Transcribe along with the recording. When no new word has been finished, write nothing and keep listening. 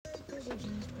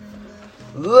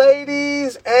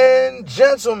Ladies and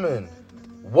gentlemen,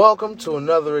 welcome to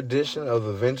another edition of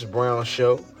the Vince Brown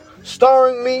Show,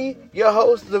 starring me, your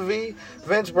host, the V,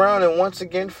 Vince Brown, and once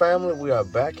again, family, we are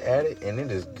back at it, and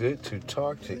it is good to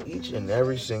talk to each and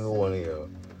every single one of y'all.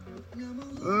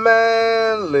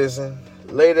 Man, listen,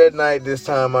 late at night this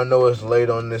time, I know it's late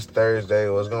on this Thursday,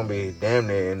 or it's going to be damn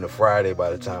near into Friday by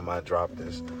the time I drop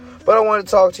this, but I want to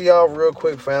talk to y'all real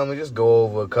quick, family, just go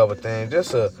over a couple things,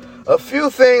 just a few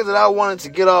things that I wanted to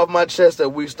get off my chest that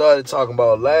we started talking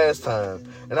about last time,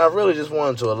 and I really just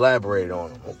wanted to elaborate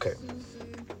on them. Okay.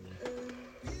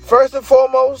 First and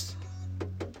foremost,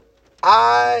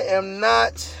 I am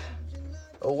not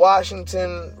a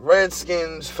Washington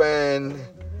Redskins fan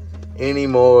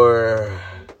anymore.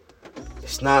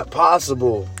 It's not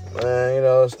possible.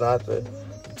 It's not the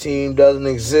team doesn't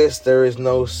exist. There is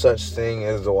no such thing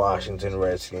as the Washington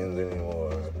Redskins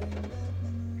anymore.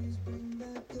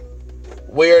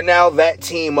 We are now that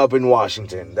team up in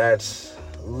Washington. That's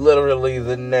literally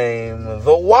the name.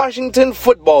 The Washington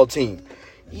football team.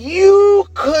 You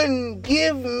couldn't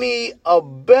give me a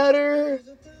better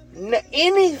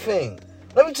anything.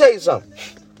 Let me tell you something.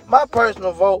 My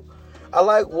personal vote, I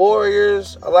like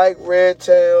Warriors. I like Red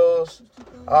Tails.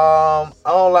 I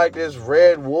don't like this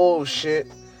Red Wolves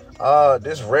shit.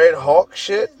 This Red Hawk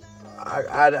shit.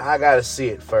 I gotta see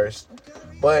it first.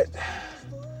 But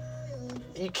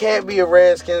you can't be a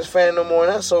Redskins fan no more,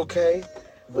 and that's okay.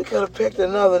 We could have picked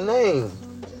another name.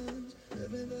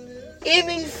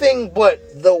 Anything but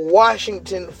the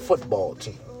Washington football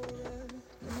team.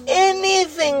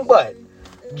 Anything but.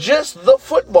 Just the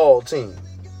football team.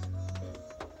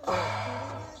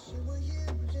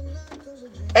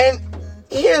 And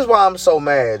here's why I'm so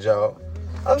mad, y'all.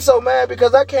 I'm so mad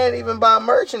because I can't even buy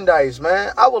merchandise,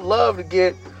 man. I would love to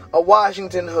get a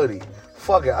Washington hoodie.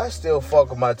 Fuck it, I still fuck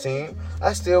with my team.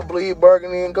 I still bleed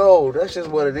burgundy and gold. That's just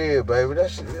what it is, baby.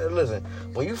 Listen,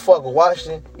 when you fuck with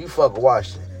Washington, you fuck with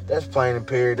Washington. That's plain and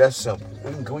period. That's simple.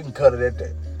 We can cut it at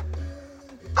that.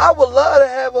 I would love to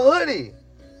have a hoodie.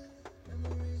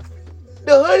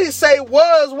 The hoodie say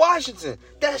was Washington.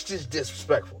 That's just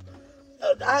disrespectful.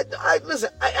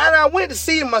 I went to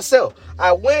see it myself.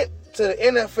 I went to the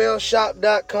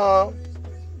NFLshop.com.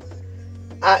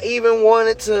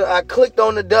 I clicked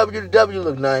on the W. The W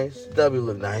looked nice. W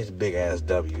looked nice. Big ass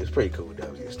W. It's pretty cool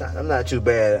W. I'm not too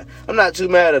bad. I'm not too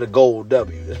mad at a gold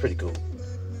W. It's pretty cool.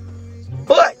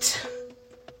 But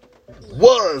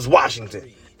was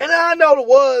Washington. And I know the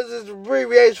was is the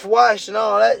abbreviation for Washington,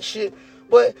 all that shit.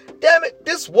 But damn it,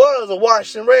 this was a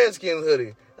Washington Redskins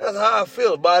hoodie. That's how I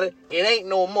feel about it. It ain't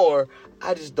no more.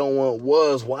 I just don't want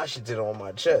was Washington on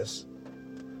my chest.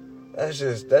 That's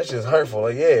just hurtful.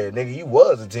 Like, yeah, nigga, you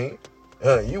was a team.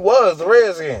 You was the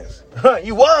Redskins.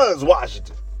 You was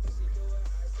Washington.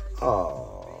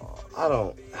 Oh, I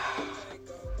don't.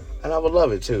 And I would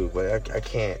love it too, but I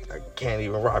can't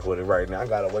even rock with it right now. I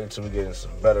gotta wait till we get in some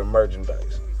better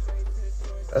merchandise.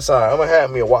 That's alright. I'm gonna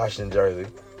have me a Washington jersey.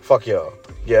 Fuck y'all.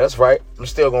 Yeah, that's right. I'm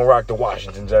still gonna rock the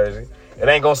Washington jersey. It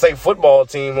ain't gonna say football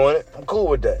team on it. I'm cool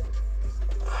with that.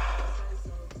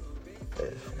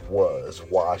 Was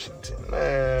Washington,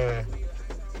 man.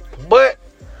 But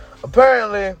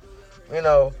apparently,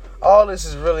 all this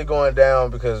is really going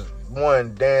down because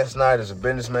one, Dan Snyder's a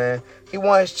businessman. He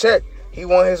want his check. He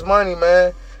want his money,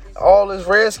 man. All this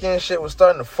Redskins shit was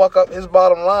starting to fuck up his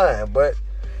bottom line, but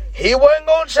he wasn't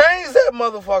gonna change that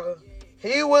motherfucker.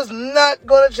 He was not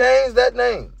gonna change that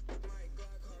name.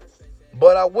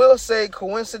 But I will say,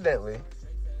 coincidentally,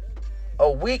 a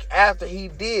week after he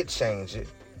did change it,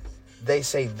 they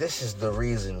say this is the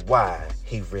reason why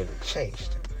he really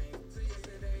changed it.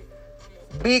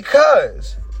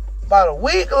 Because about a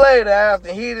week later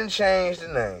after he done changed the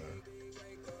name,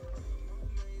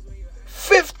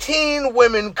 15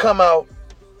 women come out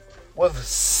with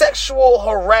sexual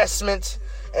harassment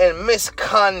and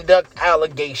misconduct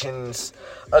allegations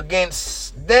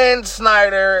against Dan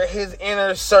Snyder, his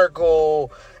inner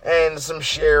circle, and some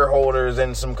shareholders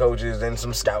and some coaches and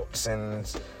some scouts and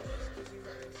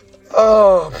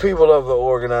people of the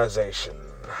organization.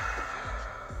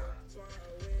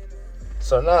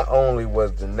 So not only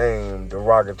was the name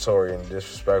derogatory and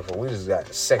disrespectful, we just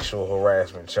got sexual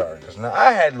harassment charges. Now,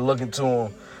 I had to look into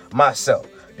them myself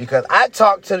because I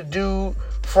talked to the dude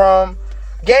from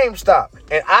GameStop,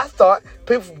 and I thought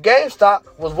people from GameStop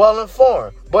was well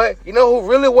informed. But you know who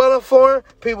really well informed?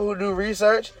 People who do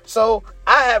research. So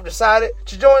I have decided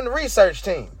to join the research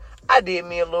team. I did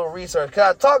me a little research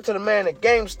because I talked to the man at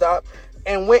GameStop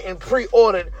and went and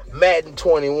pre-ordered Madden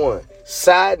 21.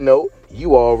 Side note,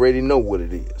 you already know what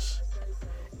it is.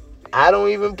 I don't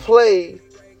even play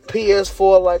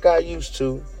PS4 like I used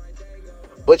to.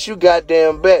 But you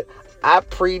goddamn bet I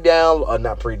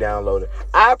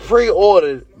I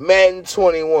pre-ordered Madden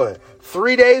 21.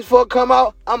 3 days before it come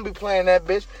out, I'm gonna be playing that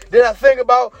bitch. Did I think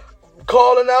about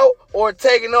calling out or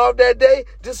taking off that day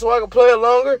just so I can play it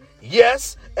longer?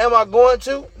 Yes. Am I going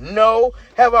to? No.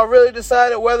 Have I really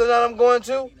decided whether or not I'm going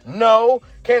to? No.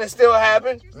 Can it still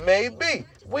happen? Maybe.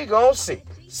 We gonna see.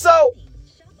 So,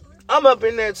 I'm up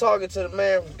in there talking to the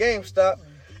man from GameStop,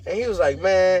 and he was like,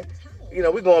 man, you know,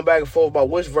 we going back and forth about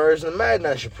which version of Madden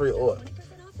I should pre-order.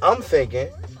 I'm thinking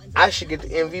I should get the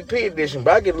MVP edition,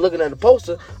 but I get looking at the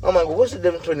poster, I'm like, well, what's the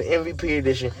difference between the MVP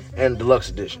edition and the deluxe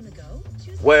edition?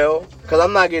 Well, because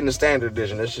I'm not getting the standard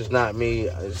edition. It's just not me.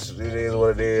 It is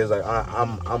what it is. Like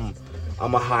I'm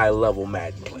a high level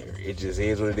Madden player. It just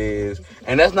is what it is.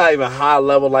 And that's not even high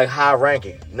level, like high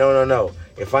ranking. No.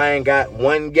 If I ain't got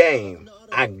one game,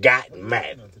 I got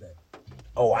Madden.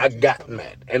 Oh, I got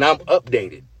Madden. And I'm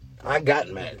updated. I got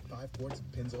Madden.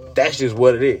 That's just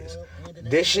what it is.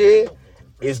 This year,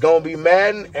 it's going to be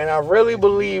Madden, and I really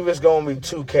believe it's going to be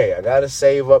 2K. I got to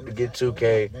save up to get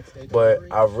 2K, but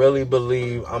I really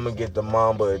believe I'm going to get the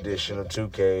Mamba edition of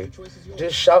 2K.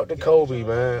 Just shout to Kobe,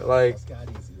 man. Like,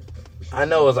 I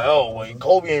know it's like, oh, well,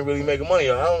 Kobe ain't really making money.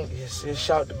 Just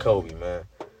shout to Kobe, man.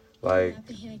 Like,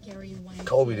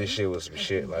 Kobe, this shit was some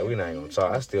shit. Like, we not even gonna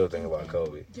talk. I still think about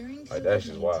Kobe. Like, that's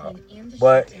just wild.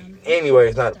 But, anyway,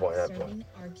 it's not the point.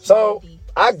 So,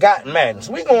 I got Madden.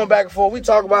 So, we going back and forth. We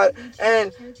talk about it.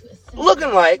 And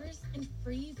looking like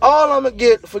all I'm going to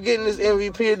get for getting this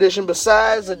MVP edition,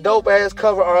 besides the dope-ass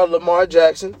cover art of Lamar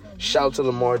Jackson. Shout to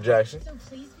Lamar Jackson.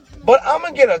 But I'm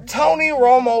going to get a Tony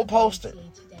Romo poster.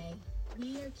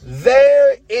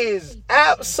 There is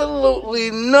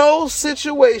absolutely no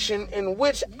situation in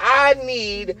which I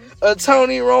need a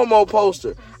Tony Romo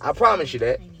poster. I promise you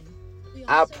that.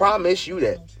 I promise you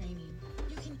that.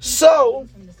 So,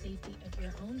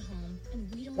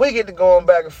 we get to going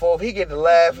back and forth. He get to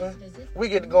laughing. We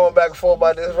get to going back and forth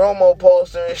about this Romo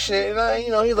poster and shit. And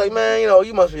he's like, man,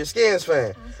 you must be a Skins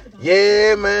fan.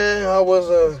 Yeah, man, I was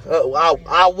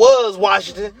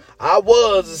Washington. I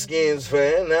was a Skins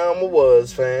fan. Now I'm a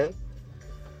Was fan.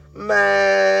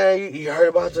 Man, you heard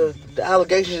about the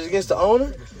allegations against the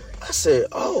owner? I said,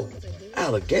 oh,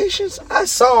 allegations? I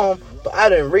saw them, but I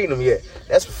didn't read them yet.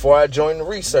 That's before I joined the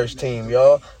research team,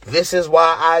 y'all. This is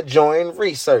why I joined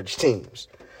research teams.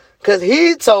 Because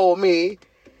he told me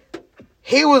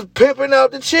he was pimping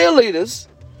out the cheerleaders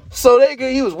so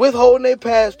he was withholding their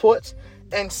passports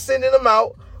and sending them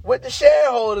out with the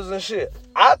shareholders and shit.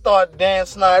 I thought Dan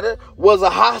Snyder was a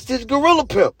hostage gorilla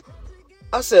pimp.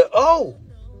 I said, oh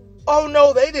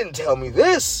no, they didn't tell me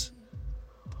this.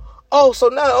 Oh, so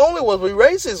not only was we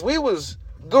racist, we was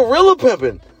gorilla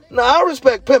pimping. Now, I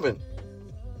respect pimping,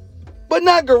 but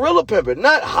not gorilla pimping,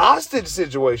 not hostage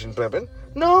situation pimping.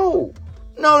 No,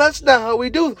 that's not how we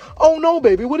do. Oh, no,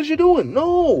 baby, what is you doing?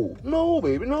 No,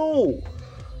 baby, no.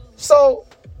 So,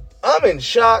 I'm in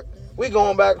shock. We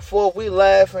going back and forth. We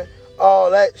laughing.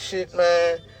 All that shit,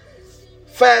 man.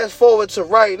 Fast forward to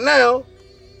right now.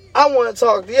 I want to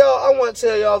talk to y'all. I want to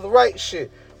tell y'all the right shit.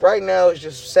 Right now, it's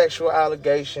just sexual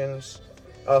allegations.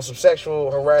 Some sexual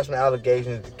harassment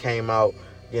allegations that came out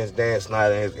against Dan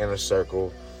Snyder and his inner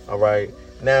circle. All right.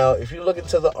 Now, if you look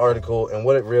into the article and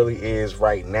what it really is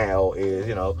right now is,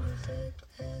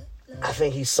 I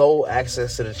think he sold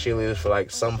access to the cheerleaders for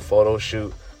like some photo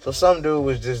shoot. So some dude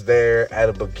was just there at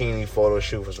a bikini photo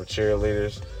shoot for some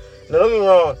cheerleaders. Now, don't get me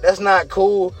wrong, that's not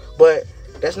cool, but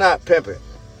that's not pimping.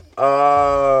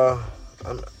 Not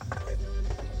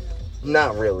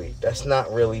really. That's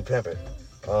not really pimping.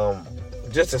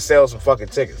 Just to sell some fucking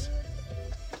tickets.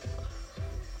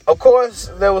 Of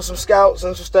course, there were some scouts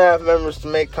and some staff members to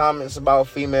make comments about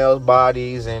females'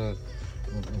 bodies and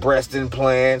breast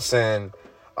implants and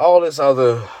all this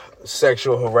other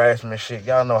sexual harassment shit.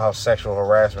 Y'all know how sexual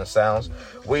harassment sounds.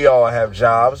 We all have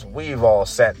jobs. We've all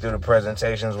sat through the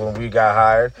presentations when we got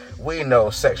hired. We know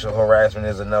sexual harassment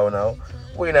is a no-no.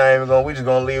 We just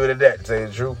gonna leave it at that, to tell you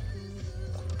the truth.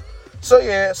 So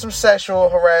yeah, some sexual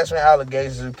harassment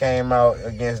allegations came out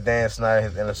against Dan Snyder,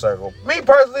 his inner circle. Me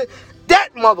personally, that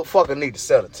motherfucker need to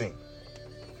sell the team.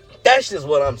 That's just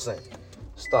what I'm saying.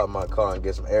 Start my car and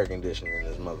get some air conditioning in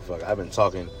this motherfucker. I've been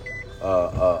talking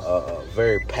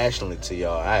very passionately to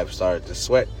y'all. I have started to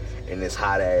sweat in this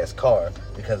hot ass car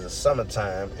because it's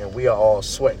summertime and we are all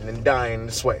sweating and dying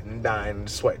and sweating and dying and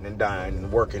sweating and dying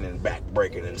and working and back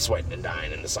breaking and sweating and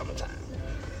dying in the summertime.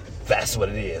 That's what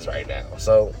it is right now.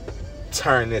 So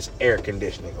turn this air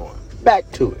conditioning on. Back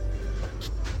to it.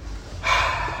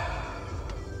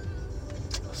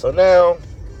 So now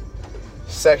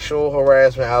sexual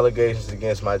harassment allegations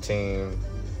against my team.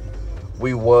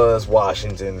 We was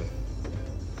Washington.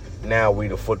 Now we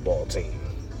the football team.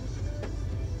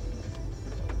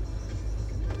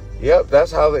 Yep,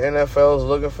 that's how the NFL is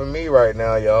looking for me right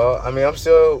now, y'all. I mean, I'm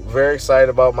still very excited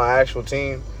about my actual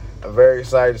team. I'm very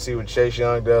excited to see what Chase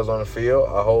Young does on the field.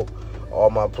 I hope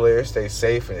all my players stay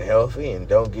safe and healthy and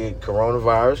don't get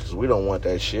coronavirus, because we don't want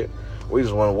that shit. We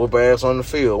just want to whoop ass on the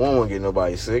field. We don't want to get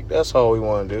nobody sick. That's all we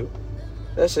want to do.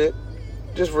 That's it.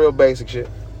 Just real basic shit.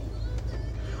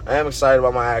 I am excited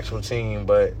about my actual team,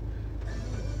 but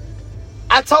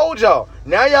I told y'all.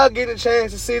 Now y'all getting a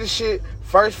chance to see the shit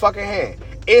first fucking hand.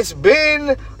 It's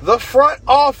been the front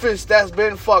office that's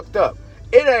been fucked up.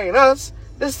 It ain't us.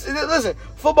 Listen,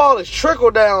 football is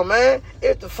trickle down, man.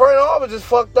 If the front office is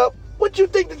fucked up, what you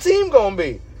think the team gonna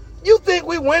be? You think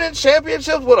we winning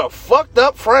championships with a fucked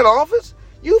up front office?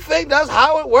 You think that's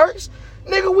how it works?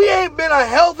 Nigga, we ain't been a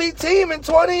healthy team in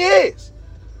 20 years.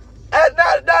 And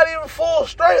not even full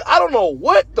strength. I don't know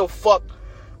what the fuck.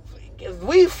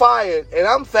 We fired, and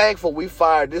I'm thankful we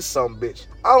fired this sumbitch.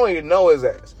 I don't even know his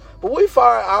ass. But we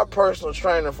fired our personal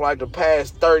trainer for like the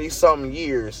past 30-something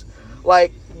years.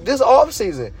 Like, this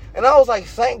offseason. And I was like,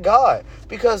 thank God.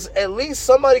 Because at least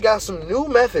somebody got some new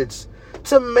methods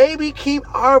to maybe keep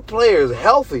our players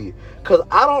healthy. Because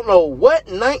I don't know what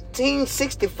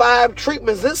 1965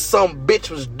 treatments this some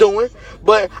bitch was doing.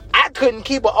 But I couldn't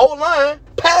keep an O-line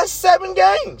past 7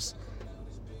 games.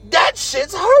 That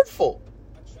shit's hurtful.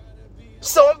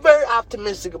 So I'm very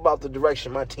optimistic about the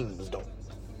direction my team is going.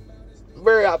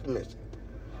 Very optimistic.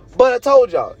 But I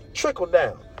told y'all, trickle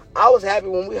down. I was happy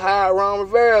when we hired Ron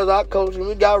Rivera as our coach and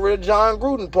we got rid of John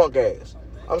Gruden punk ass.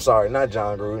 I'm sorry, not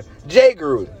John Gruden. Jay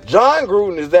Gruden. John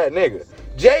Gruden is that nigga.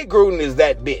 Jay Gruden is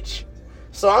that bitch.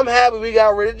 So I'm happy we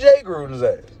got rid of Jay Gruden's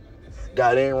ass.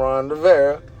 Got in Ron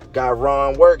Rivera. Got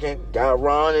Ron working. Got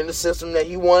Ron in the system that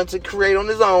he wanted to create on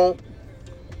his own.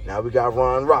 Now we got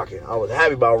Ron rocking. I was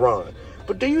happy about Ron.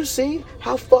 But do you see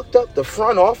how fucked up the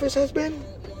front office has been?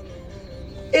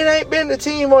 It ain't been the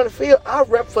team on the field. I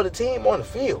rep for the team on the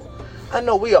field. I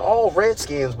know we are all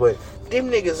Redskins, but them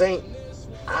niggas ain't.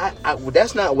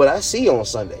 That's not what I see on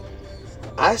Sunday.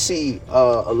 I see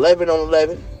 11 on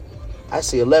 11. I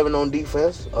see 11 on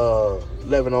defense,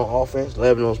 11 on offense,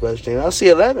 11 on special teams. I see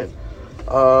 11.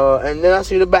 And then I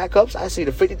see the backups. I see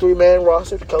the 53-man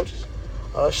roster, the coaches.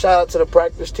 Shout out to the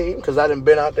practice team, because I done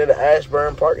been out there to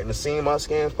Ashburn Park and seen my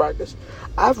skins practice.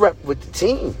 I've repped with the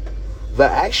team. The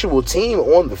actual team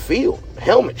on the field.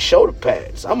 Helmet, shoulder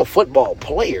pads. I'm a football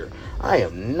player. I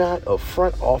am not a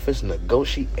front office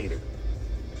negotiator.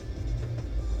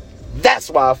 That's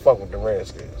why I fuck with the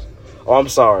Redskins. Oh, I'm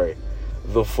sorry.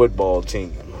 The football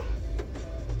team.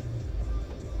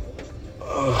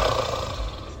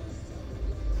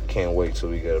 Can't wait till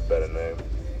we get a better name.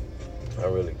 I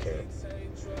really can't.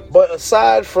 But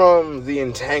aside from the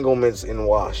entanglements in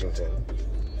Washington,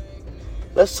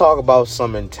 let's talk about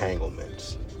some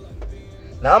entanglements.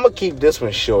 Now, I'm going to keep this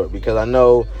one short because I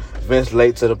know Vince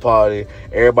late to the party.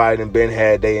 Everybody done been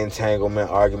had their entanglement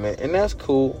argument, and that's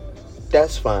cool.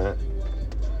 That's fine.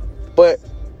 But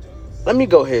let me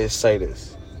go ahead and say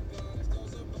this.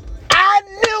 I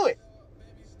knew it.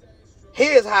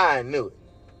 Here's how I knew it.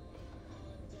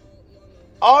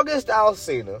 August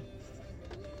Alsina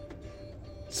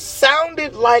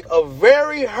sounded like a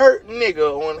very hurt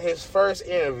nigga on his first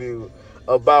interview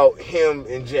about him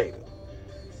and Jada.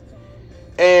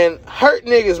 And hurt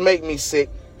niggas make me sick,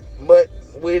 but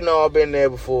we done all been there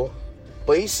before.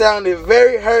 But he sounded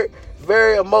very hurt,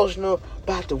 very emotional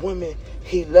about the woman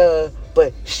he loved,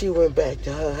 but she went back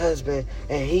to her husband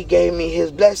and he gave me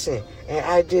his blessing. And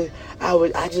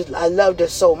I loved her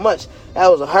so much.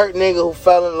 That was a hurt nigga who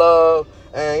fell in love.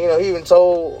 And, he even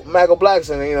told Michael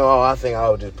Blackson, I think I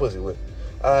was just pussy with.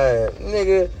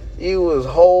 Nigga, you was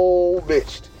whole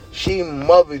bitched. She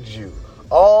mothered you.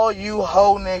 All you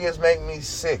hoe niggas make me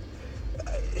sick.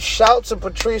 Shout to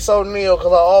Patrice O'Neal,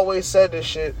 because I always said this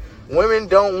shit. Women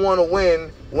don't want to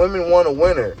win. Women want a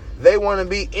winner. They want to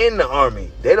be in the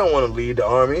army. They don't want to lead the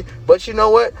army. But you know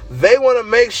what? They want to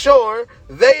make sure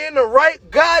they in the right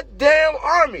goddamn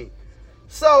army.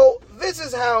 So, this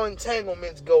is how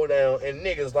entanglements go down and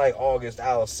niggas like August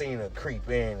Alsina creep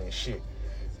in and shit.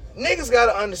 Niggas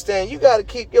gotta understand, you gotta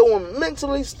keep your woman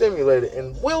mentally stimulated.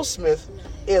 And Will Smith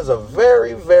is a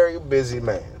very, very busy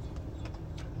man.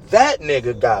 That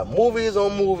nigga got movies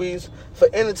on movies for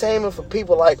entertainment for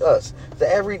people like us. The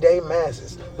everyday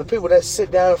masses. The people that sit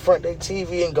down in front of their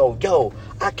TV and go, yo,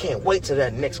 I can't wait till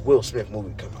that next Will Smith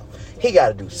movie come out. He got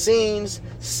to do scenes,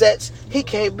 sets. He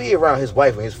can't be around his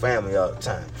wife and his family all the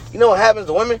time. You know what happens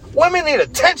to women? Women need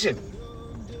attention.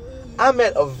 I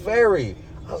met a very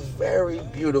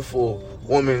beautiful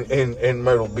woman in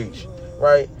Myrtle Beach,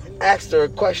 right? Asked her a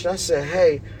question. I said,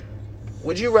 hey,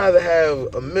 would you rather have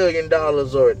 $1 million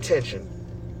or attention?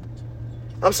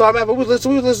 I'm sorry, man, but we was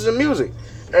listening to music.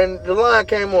 And the line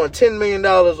came on, $10 million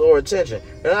or attention.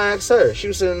 And I asked her. She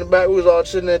was sitting in the back. We was all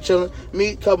sitting there chilling.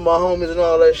 Me, a couple of my homies and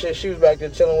all that shit. She was back there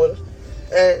chilling with us.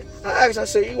 And I asked, I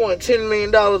said, you want $10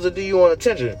 million or do you want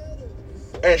attention?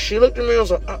 And she looked at me and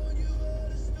was like,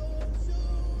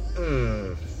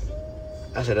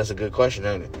 I said, that's a good question,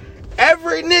 ain't it?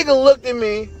 Every nigga looked at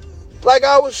me like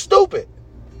I was stupid.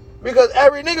 Because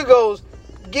every nigga goes,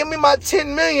 give me my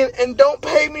 10 million and don't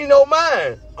pay me no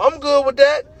mind. I'm good with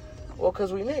that. Well,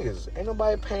 because we niggas. Ain't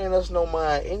nobody paying us no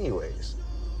mind anyways.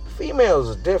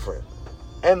 Females are different.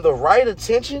 And the right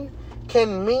attention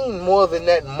can mean more than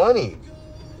that money.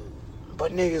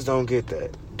 But niggas don't get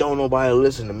that. Don't nobody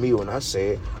listen to me when I say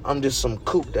it. I'm just some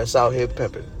kook that's out here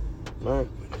pimping. Right?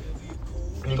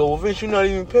 You go, well, Vince, you're not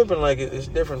even pimping like it. It's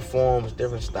different forms,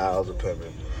 different styles of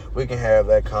pimping. We can have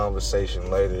that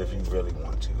conversation later if you really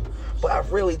want to. But I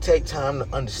really take time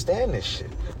to understand this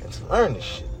shit and to learn this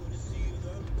shit.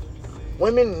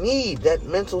 Women need that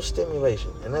mental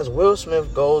stimulation. And as Will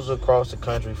Smith goes across the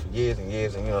country for years and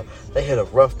years, and they hit a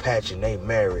rough patch in their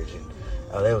marriage,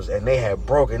 and they had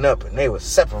broken up and they were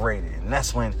separated, and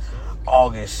that's when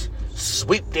August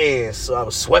swept in. So I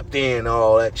was swept in,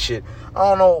 all that shit. I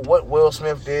don't know what Will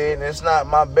Smith did, and it's not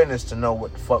my business to know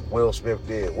what the fuck Will Smith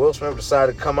did. Will Smith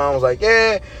decided to come out and was like,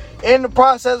 yeah, in the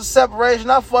process of separation,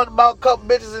 I fucked about a couple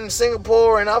bitches in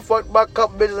Singapore, and I fucked about a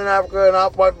couple bitches in Africa, and I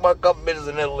fucked about a couple bitches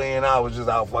in Italy, and I was just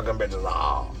out fucking bitches.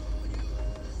 Oh.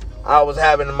 I was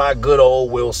having my good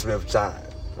old Will Smith time,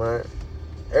 right?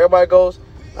 Everybody goes,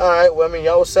 all right, well, I mean,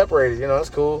 y'all was separated, that's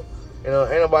cool. Ain't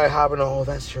nobody hopping on, oh,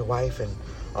 that's your wife, and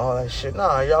all that shit.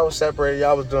 Nah, y'all was separated.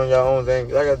 Y'all was doing your own thing.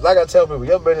 Like I tell people,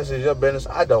 your business is your business.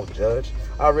 I don't judge.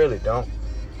 I really don't.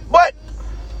 But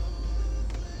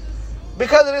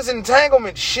because of this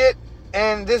entanglement shit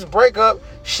and this breakup,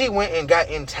 she went and got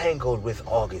entangled with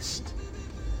August.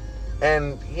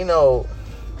 And,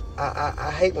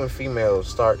 I hate when females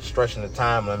start stretching the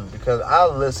time limit because I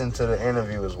listened to the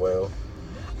interview as well.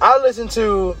 I listened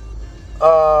to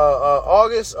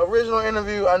August's original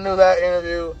interview. I knew that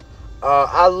interview.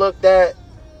 I looked at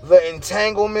the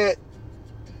entanglement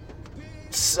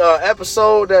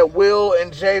episode that Will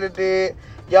and Jada did.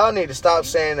 Y'all need to stop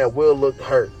saying that Will looked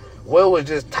hurt. Will was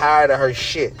just tired of her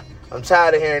shit. I'm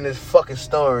tired of hearing this fucking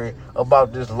story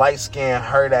about this light-skinned,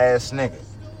 hurt-ass nigga.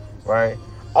 Right?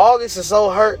 August is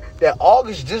so hurt that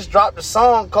August just dropped a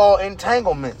song called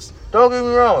Entanglements. Don't get me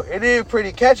wrong. It is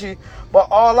pretty catchy, but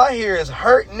all I hear is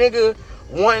hurt nigga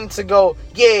wanting to go,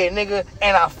 yeah, nigga,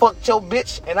 and I fucked your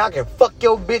bitch, and I can fuck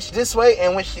your bitch this way,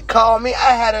 and when she called me,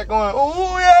 I had her going,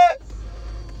 ooh, yeah.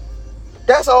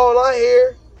 That's all I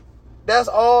hear. That's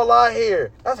all I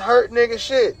hear. That's hurt nigga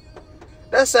shit.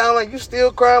 That sound like you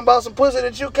still crying about some pussy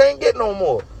that you can't get no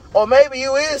more. Or maybe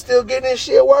you is still getting this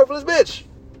shit worthless bitch.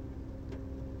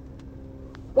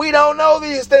 We don't know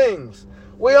these things.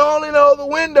 We only know the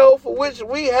window for which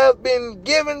we have been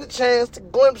given the chance to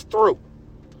glimpse through.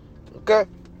 Okay?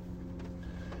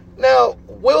 Now,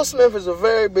 Will Smith is a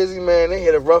very busy man. They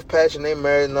hit a rough patch and they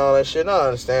married and all that shit. I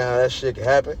understand how that shit can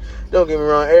happen. Don't get me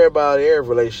wrong. Every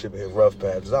relationship hit rough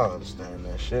patches. I understand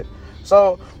that shit.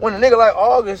 So, when a nigga like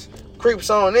August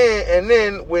creeps on in, and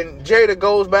then when Jada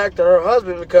goes back to her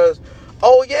husband because,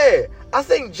 oh yeah, I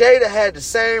think Jada had the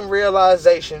same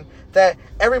realization that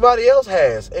everybody else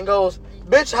has and goes,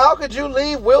 bitch, how could you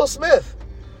leave Will Smith?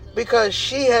 Because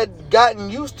she had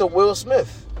gotten used to Will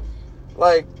Smith.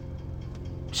 Like,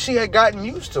 she had gotten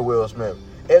used to Will Smith.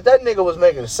 If that nigga was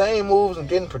making the same moves and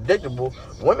getting predictable,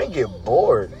 women get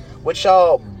bored with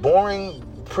y'all boring,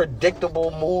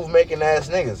 predictable, move-making ass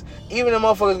niggas. Even the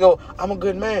motherfuckers go, I'm a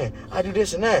good man. I do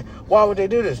this and that. Why would they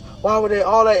do this? Why would they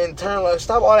all that internal? Like,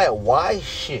 stop all that why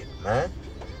shit, man.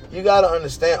 You gotta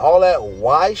understand all that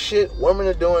why shit. Women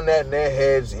are doing that in their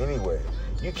heads anyway.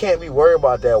 You can't be worried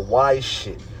about that why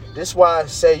shit. This is why I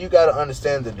say you gotta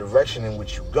understand the direction in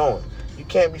which you're going. You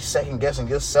can't be second guessing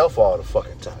yourself all the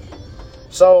fucking time.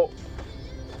 So,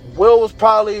 Will was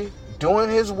probably doing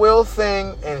his Will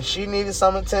thing, and she needed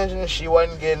some attention, and she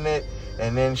wasn't getting it.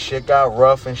 And then shit got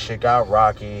rough and shit got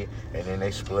rocky, and then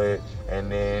they split. And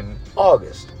then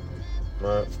August,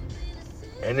 right?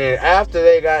 And then after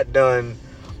they got done,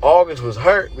 August was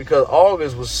hurt because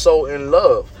August was so in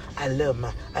love. I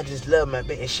just love my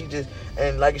baby. And she just,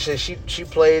 and like I said, she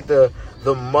played the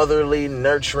motherly,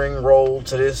 nurturing role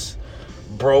to this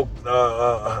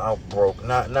not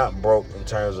broke in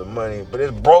terms of money, but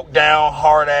it's broke down,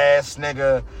 hard ass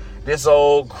nigga. This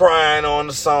old crying on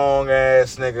the song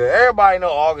ass nigga. Everybody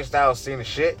know August Alsina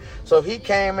shit. So if he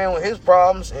came in with his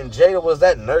problems and Jada was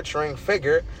that nurturing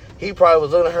figure, he probably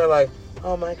was looking at her like,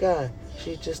 oh my God,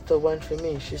 she's just the one for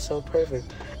me. She's so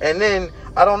perfect. And then,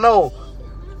 I don't know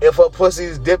if her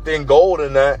pussy's dipped in gold or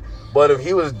not, but if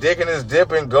he was dicking his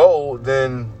dip in gold,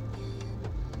 then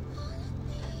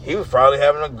he was probably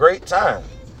having a great time.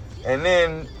 And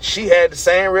then she had the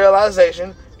same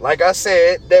realization, like I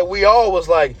said, that we all was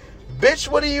like, bitch,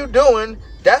 what are you doing?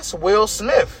 That's Will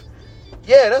Smith.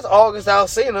 Yeah, that's August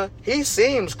Alsina. He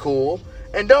seems cool.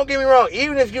 And don't get me wrong,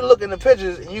 even if you look in the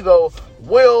pictures and you go,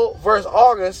 Will versus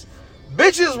August,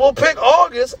 bitches will pick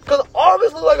August because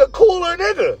August looks like a cooler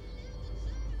nigga.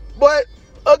 But,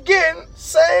 again,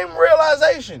 same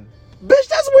realization. Bitch,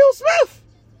 that's Will Smith.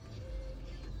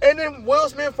 And then Will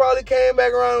Smith probably came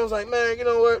back around and was like, man, you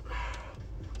know what?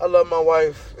 I love my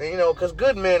wife. And, because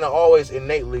good men are always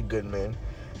innately good men.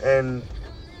 And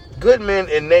good men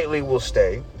innately will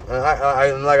stay.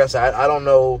 And like I said, I don't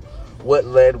know what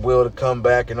led Will to come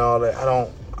back and all that.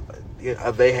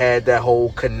 They had that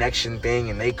whole connection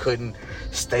thing and they couldn't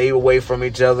stay away from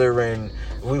each other and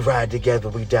we ride together,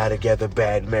 we die together,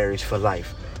 bad marriage for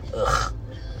life. Ugh,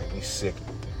 make me sick.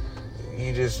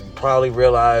 You just probably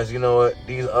realize, you know what,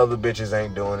 these other bitches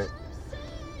ain't doing it.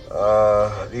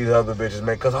 These other bitches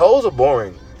because hoes are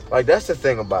boring. Like, that's the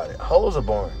thing about it. Hoes are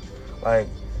boring. Like,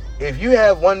 if you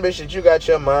have one bitch that you got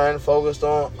your mind focused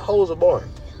on, hoes are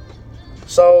boring.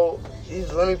 So,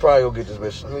 let me probably go get this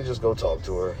bitch. Let me just go talk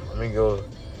to her. Let me go.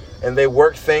 And they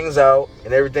worked things out,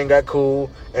 and everything got cool.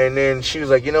 And then she was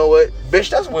like, you know what? Bitch,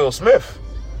 that's Will Smith.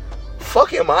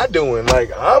 Fuck am I doing?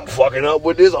 Like, I'm fucking up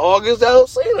with this August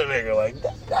Alsina nigga. Like,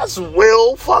 that's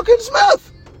Will fucking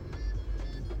Smith.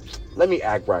 Let me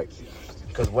act right.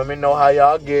 Because women know how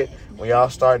y'all get when y'all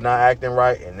start not acting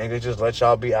right, and niggas just let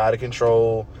y'all be out of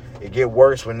control. It get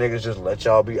worse when niggas just let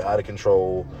y'all be out of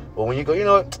control. But when you go, you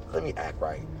know what? Let me act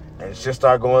right. And it's just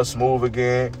start going smooth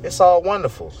again. It's all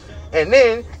wonderful. And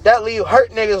then that leave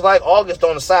hurt niggas like August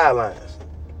on the sidelines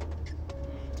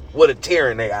with a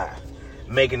tear in their eye,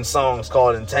 making songs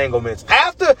called Entanglements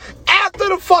after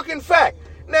the fucking fact.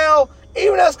 Now,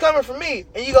 even that's coming from me,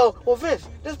 and you go, well, Vince,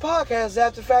 this podcast is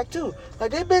after fact too.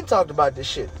 Like, they've been talked about this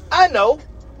shit. I know,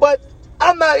 but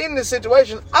I'm not in this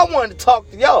situation. I wanted to talk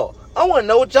to y'all. I want to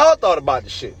know what y'all thought about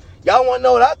this shit. Y'all want to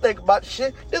know what I think about this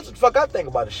shit? This is what the fuck I think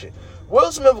about this shit. Will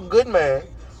Smith a good man.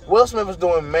 Will Smith is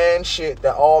doing man shit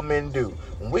that all men do.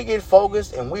 When we get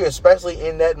focused and we're especially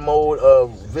in that mode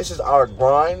of this is our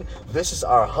grind, this is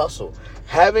our hustle.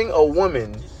 Having a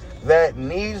woman that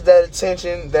needs that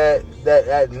attention,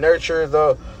 that nurture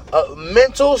the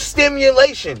mental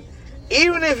stimulation.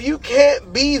 Even if you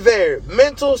can't be there,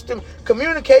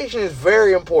 communication is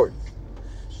very important.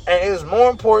 And it is more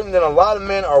important than a lot of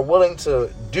men are willing to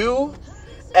do,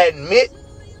 admit,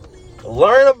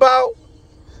 learn about,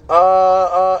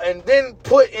 and then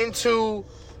put into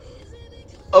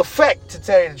effect, to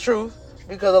tell you the truth.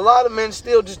 Because a lot of men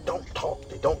still just don't talk.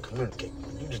 They don't communicate.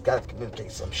 You just got to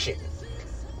communicate some shit.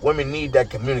 Women need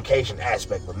that communication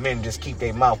aspect, but men just keep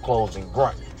their mouth closed and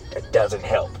grunt. That doesn't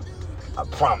help. I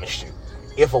promise you.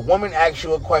 If a woman asks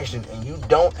you a question and you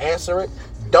don't answer it,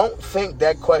 don't think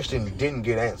that question didn't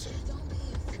get answered.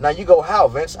 Now you go, how,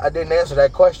 Vince? I didn't answer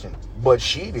that question. But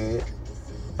she did.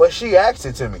 But she asked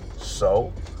it to me.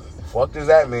 So, fuck does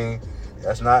that mean?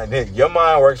 That's not, your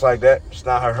mind works like that. It's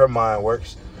not how her mind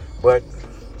works. But,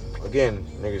 again,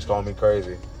 niggas call me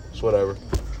crazy. It's whatever.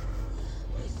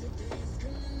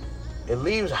 It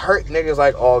leaves hurt niggas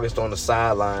like August on the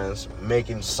sidelines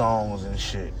making songs and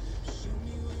shit.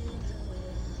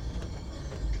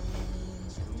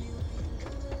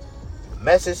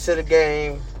 Message to the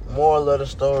game, moral of the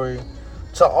story.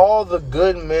 To all the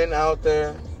good men out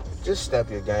there, just step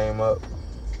your game up.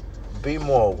 Be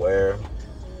more aware.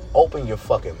 Open your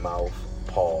fucking mouth.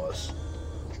 Pause.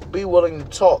 Be willing to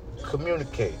talk.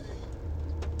 Communicate.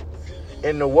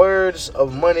 In the words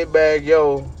of Moneybagg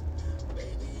Yo,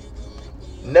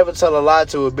 never tell a lie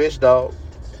to a bitch, dog.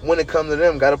 When it comes to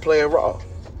them, gotta play it raw.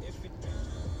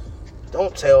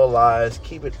 Don't tell lies.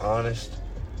 Keep it honest.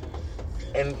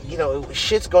 And,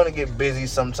 shit's gonna get busy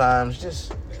sometimes.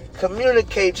 Just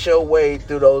communicate your way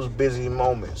through those busy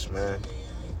moments, man.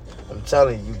 I'm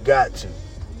telling you, you got to.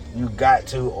 You got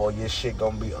to, or your shit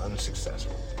gonna be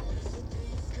unsuccessful.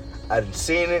 I done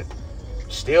seen it.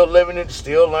 Still living it.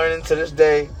 Still learning to this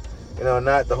day.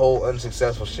 Not the whole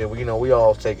unsuccessful shit. We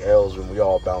all take L's and we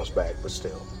all bounce back, but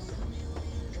still.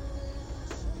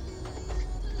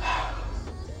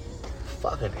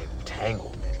 Fucking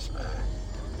entanglements, man.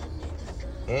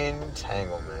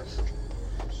 Entanglements.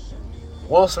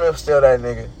 Will Smith still that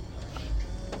nigga.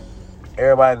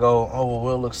 Everybody go, oh, well,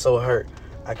 Will looks so hurt.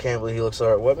 I can't believe he looks so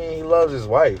hurt. Well, I mean, he loves his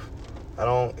wife. I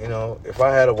don't, if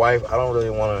I had a wife, I don't really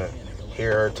want to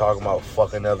hear her talking about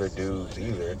fucking other dudes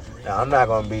either. Now, I'm not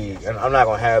going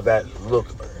to have that look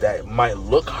that might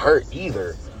look hurt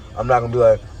either. I'm not going to be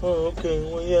like, oh, okay,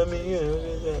 well, yeah, I mean,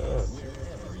 yeah.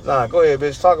 Nah, go ahead,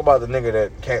 bitch. Talk about the nigga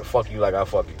that can't fuck you like I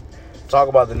fuck you. Talk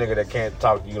about the nigga that can't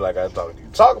talk to you like I talk to you.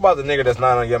 Talk about the nigga that's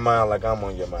not on your mind like I'm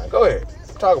on your mind. Go ahead.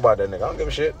 Talk about that nigga. I don't give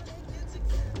a shit.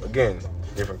 Again,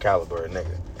 different caliber of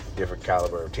nigga. Different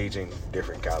caliber of teaching.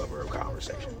 Different caliber of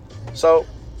conversation. So,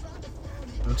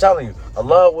 I'm telling you, I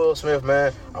love Will Smith,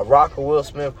 man. I rock with Will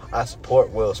Smith. I support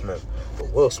Will Smith.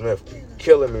 But Will Smith be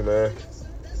killing me, man.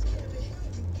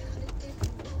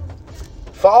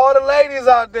 For all the ladies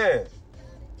out there.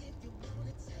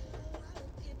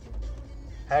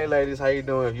 Hey ladies, how you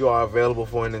doing? If you are available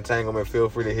for an entanglement, feel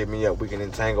free to hit me up. We can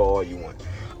entangle all you want.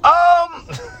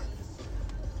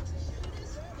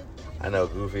 I know,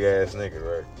 goofy ass nigga,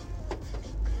 right?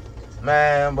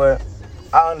 Man, but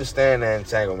I understand that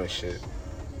entanglement shit.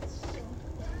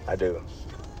 I do.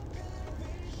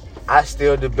 I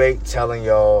still debate telling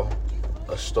y'all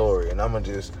a story, and I'm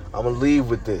gonna leave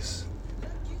with this.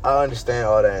 I understand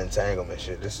all that entanglement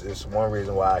shit. This is one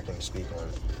reason why I can speak on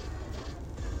it.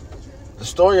 The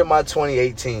story of my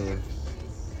 2018,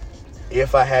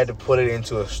 if I had to put it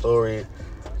into a story,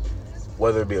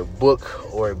 whether it be a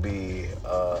book or it be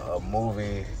a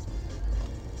movie,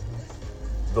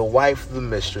 the wife, the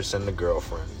mistress, and the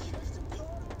girlfriend.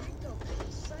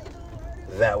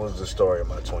 That was the story of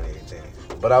my 2018.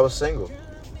 But I was single.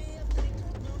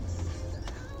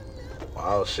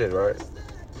 Oh shit, right?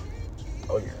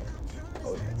 Oh yeah.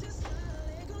 Oh yeah.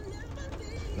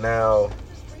 Now,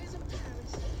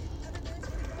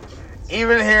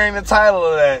 even hearing the title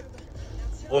of that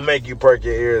will make you perk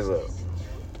your ears up.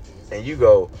 And you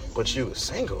go, but you were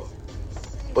single.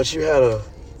 But you had a...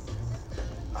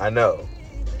 I know.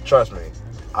 Trust me.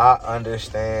 I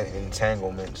understand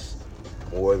entanglements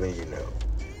more than you know.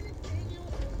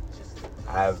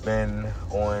 I've been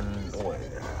on...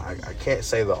 I can't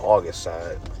say the August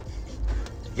side.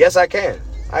 Yes, I can.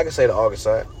 I can say the August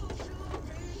side.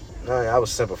 No, I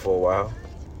was simple for a while.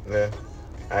 Yeah.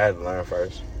 I had to learn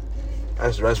first.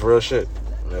 That's real shit.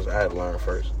 I had to learn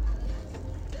first.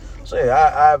 So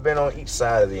yeah, I've been on each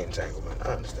side of the entanglement.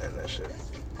 I understand that shit.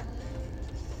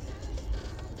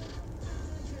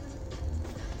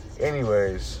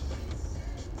 Anyways,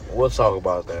 we'll talk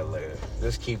about that later.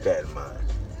 Just keep that in mind.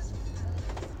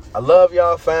 I love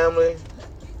y'all, family.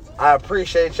 I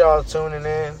appreciate y'all tuning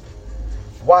in.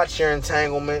 Watch your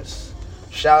entanglements.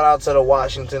 Shout out to the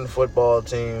Washington football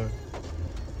team.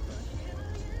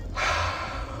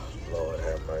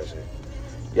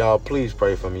 Y'all, please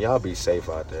pray for me. Y'all be safe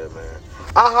out there, man.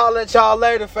 I'll holler at y'all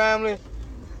later, family.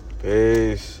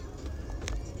 Peace.